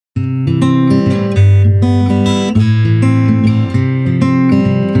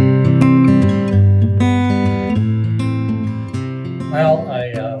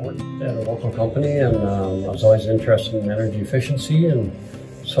interested in energy efficiency, and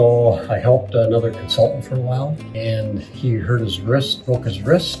so I helped another consultant for a while, and he hurt his wrist, broke his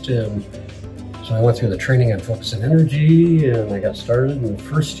wrist, and so I went through the training on focus and energy, and I got started. In the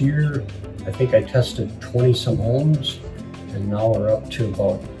first year, I think I tested 20 some homes, and now we're up to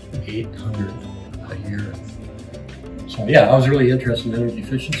about 800 a year. So yeah, I was really interested in energy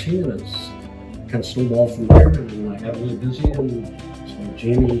efficiency, and it's kind of snowballed from there, and I got really busy, and so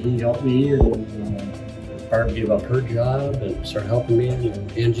Jamie, he helped me, and Barb gave up her job and started helping me,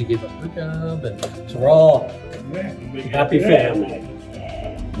 and Angie gave up her job, and so we're all a happy family.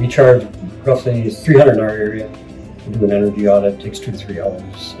 We charge roughly $300 in our area. We do an energy audit, it takes 2 to 3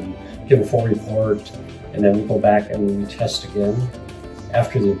 hours, and give a full report, and then we go back and we test again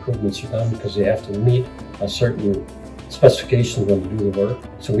after the improvements are done, because they have to meet a certain specification when we do the work.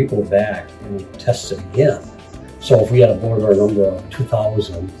 So we go back and we test it again. So if we had a blower door number of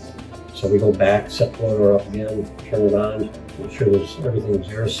 2000, so we go back, set the blower door up again, turn it on, make sure everything's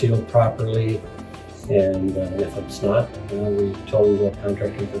air sealed properly, and if it's not, we totally go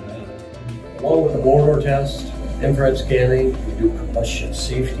contractor for that. Along with the blower door test, infrared scanning, we do combustion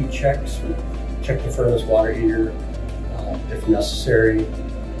safety checks. We check the furnace, water heater, if necessary,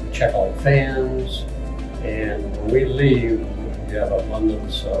 check all the fans, and when we leave, we have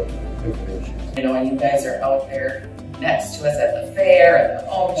abundance of information. You know, and you guys are out there next to us at the fair and the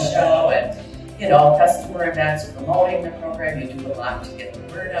home show, and you know, customer events, promoting the program. You do a lot to get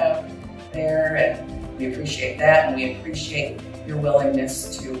the word out there, and we appreciate that, and we appreciate your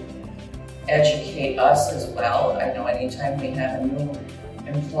willingness to educate us as well. I know anytime we have a new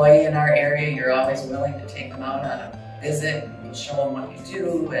employee in our area, you're always willing to take them out on a visit and show them what you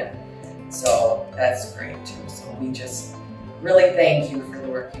do, and so that's great too. So we just really thank you for the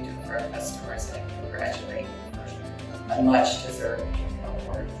work you do for our customers, and congratulate you for a much deserved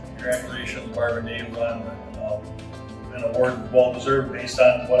award. Congratulations, Barbara and Dave, on an award well deserved based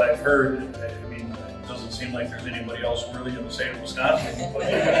on what I've heard. I mean, it doesn't seem like there's anybody else really in the state of Wisconsin. But,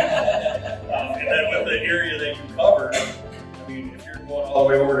 and then with the area that you cover, I mean, if you're going all the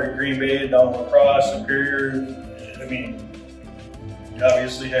way over to Green Bay, down La Crosse, Superior, I mean, you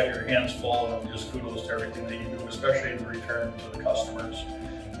obviously have your hands full, and just kudos to everything that you do, especially the return to the customers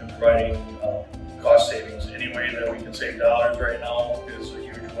and providing cost savings. Any way that we can save dollars right now is a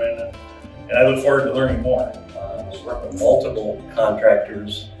huge win, and I look forward to learning more. I work with multiple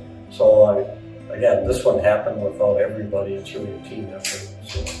contractors, so again, this one happened without everybody. It's really a team effort.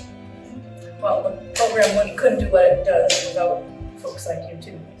 So. Well, the program couldn't do what it does without folks like you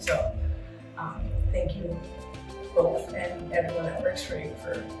too. So thank you both and everyone that works for you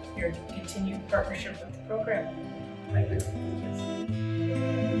for your continued partnership with the program. Thank you.